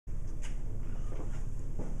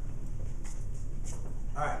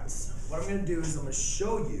Alright, so what I'm going to do is I'm going to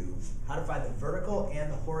show you how to find the vertical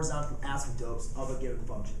and the horizontal asymptotes of a given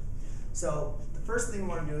function. So the first thing we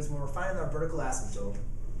want to do is when we're finding our vertical asymptote,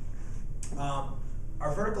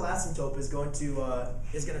 our vertical asymptote is going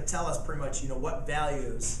to tell us pretty much what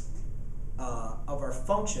values of our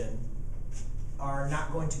function are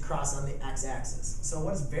not going to cross on the x-axis. So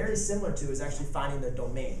what it's very similar to is actually finding the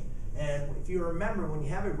domain. And if you remember, when you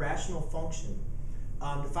have a rational function,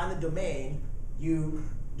 to find the domain, you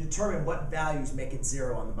determine what values make it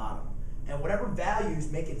 0 on the bottom. And whatever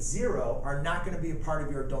values make it 0 are not going to be a part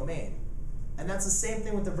of your domain. And that's the same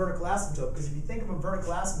thing with the vertical asymptote, because if you think of a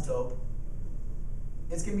vertical asymptote,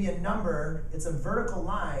 it's going to be a number, it's a vertical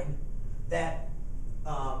line that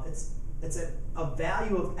it's a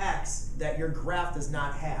value of x that your graph does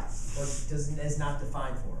not have or is not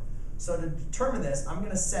defined for. So to determine this, I'm going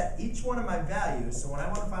to set each one of my values. So when I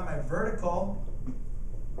want to find my vertical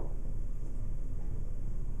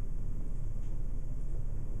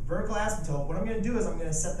asymptote, what I'm going to do is I'm going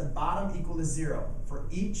to set the bottom equal to 0 for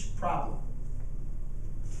each problem.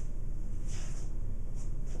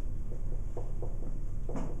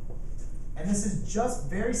 And this is just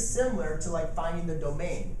very similar to like finding the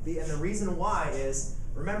domain. And the reason why is,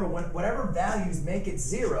 remember, whatever values make it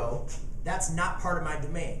 0, that's not part of my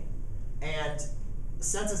domain. And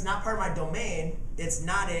since it's not part of my domain, it's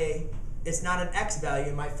not an x value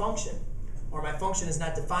in my function, or my function is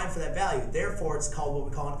not defined for that value. Therefore, it's called what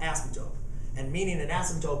we call an asymptote. And meaning an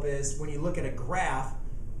asymptote is when you look at a graph,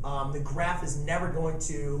 the graph is never going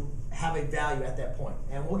to have a value at that point.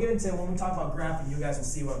 And we'll get into it when we talk about graphing. You guys will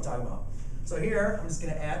see what I'm talking about. So here, I'm just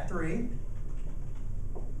going to add 3.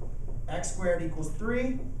 X squared equals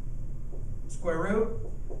 3. Square root.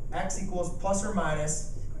 X equals plus or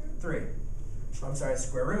minus 3. I'm sorry,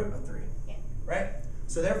 square root of 3. Yeah. Right?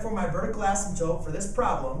 So therefore, my vertical asymptote for this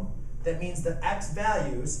problem, that means the x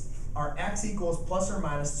values are x equals plus or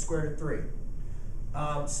minus the square root of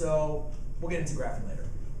 3. So we'll get into graphing later.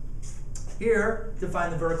 Here, to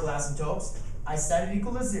find the vertical asymptotes, I set it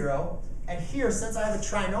equal to 0. And here, since I have a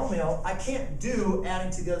trinomial, I can't do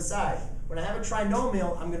adding to the other side. When I have a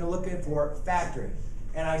trinomial, I'm going to look for factoring.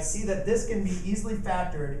 And I see that this can be easily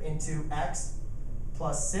factored into x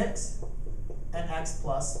plus 6 and x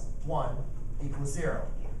plus 1 equals 0.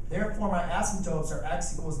 Therefore, my asymptotes are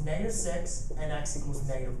x equals negative 6 and x equals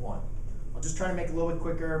negative 1. I'll just try to make it a little bit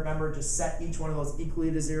quicker. Remember, just set each one of those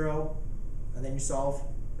equally to 0, and then you solve,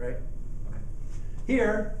 right? Okay.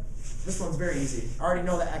 Here, this one's very easy. I already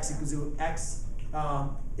know that x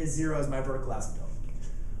is 0 as my vertical asymptote.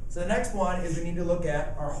 So the next one is we need to look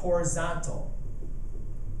at our horizontal.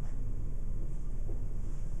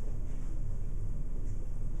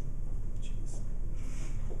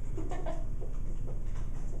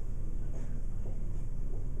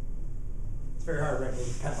 It's very hard to write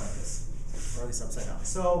with a pen like this, or at least upside down.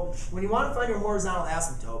 So when you want to find your horizontal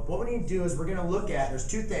asymptote, what we need to do is we're going to look at, there's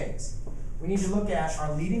two things. We need to look at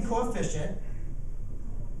our leading coefficient.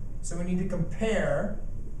 So we need to compare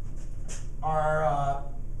our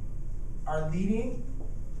leading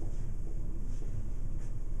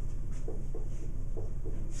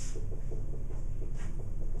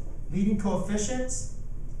coefficients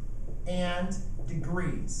and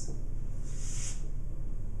degrees.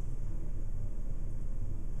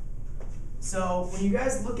 So when you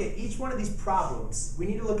guys look at each one of these problems, we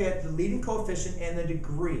need to look at the leading coefficient and the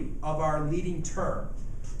degree of our leading term.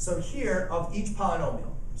 So here, of each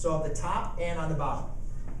polynomial. So of the top and on the bottom.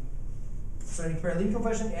 So you compare leading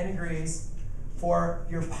coefficient and degrees for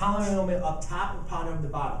your polynomial up top and polynomial at the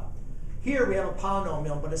bottom. Here we have a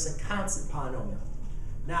polynomial, but it's a constant polynomial.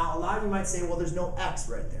 Now, a lot of you might say, well, there's no x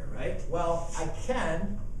right there, right? Well, I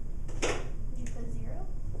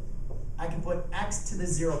can put x to the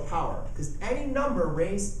 0 power, because any number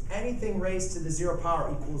anything raised to the 0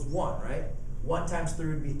 power equals 1, right? 1 times 3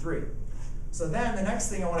 would be 3. So then the next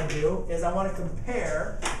thing I want to do is I want to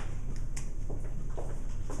compare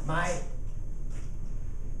my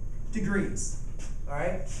degrees, all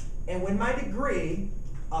right? And when my degree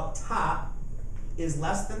up top is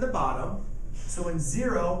less than the bottom, so when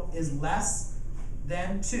 0 is less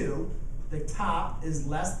than 2, the top is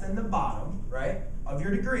less than the bottom, right, of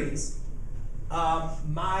your degrees,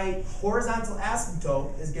 my horizontal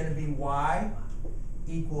asymptote is going to be y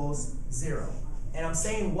equals 0. And I'm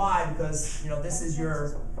saying y because this is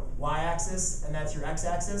your y-axis and that's your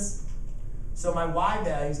x-axis. So my y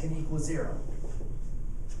value is going to equal 0.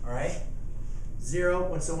 All right?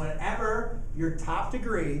 0. So whenever your top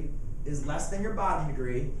degree is less than your bottom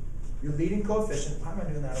degree, your leading coefficient, how am I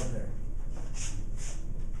doing that over there?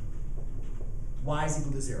 Y is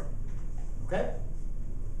equal to 0. Okay?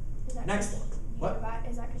 Next one. What?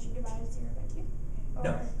 Is that because you divided 0 by 2?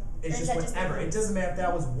 No, it's just whenever. It doesn't matter if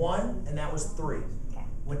that was 1 and that was 3. Okay.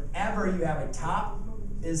 Whenever you have a top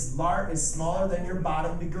is smaller than your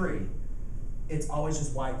bottom degree, it's always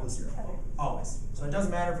just y equals 0. Okay. Always. So it doesn't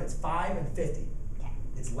matter if it's 5 and 50. Okay.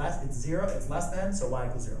 It's 0, it's less than, so y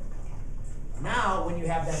equals 0. Now, when you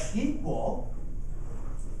have that equal,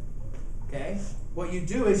 okay, what you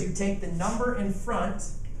do is you take the number in front,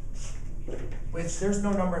 which there's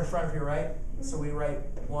no number in front of here, right? So we write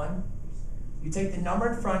 1. You take the number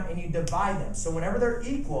in front and you divide them. So whenever they're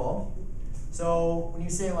equal, so when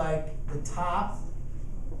you say like the top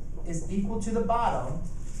is equal to the bottom,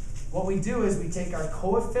 what we do is we take our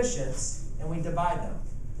coefficients and we divide them.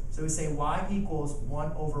 So we say y equals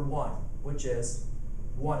 1 over 1, which is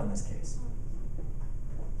 1 in this case.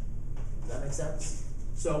 Does that make sense?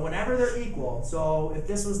 So whenever they're equal, so if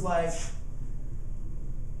this was like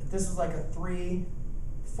a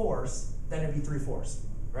 3/4, then it'd be 3/4,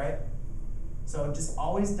 right? So just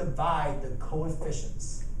always divide the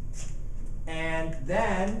coefficients. And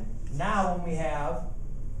then now when we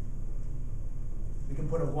can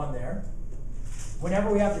put a 1 there.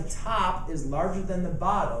 Whenever we have the top is larger than the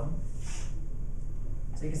bottom,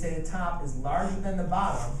 so you can say the top is larger than the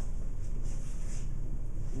bottom,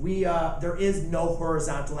 there is no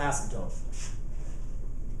horizontal asymptote.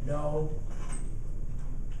 No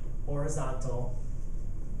horizontal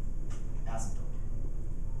asymptote.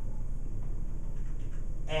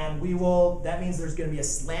 And that means there's going to be a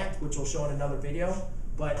slant, which we'll show in another video.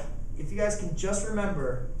 But if you guys can just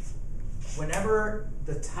remember, whenever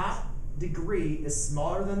the top degree is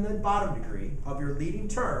smaller than the bottom degree of your leading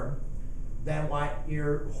term, then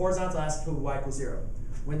your horizontal asymptote y equals 0.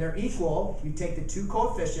 When they're equal, you take the two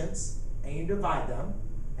coefficients and you divide them.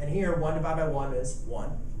 And here, 1 divided by 1 is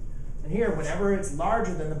 1. And here, whenever it's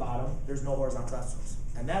larger than the bottom, there's no horizontal asymptotes.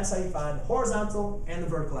 And that's how you find the horizontal and the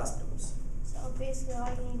vertical asymptotes. So basically all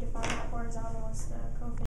you need to find out horizontal is the coefficient.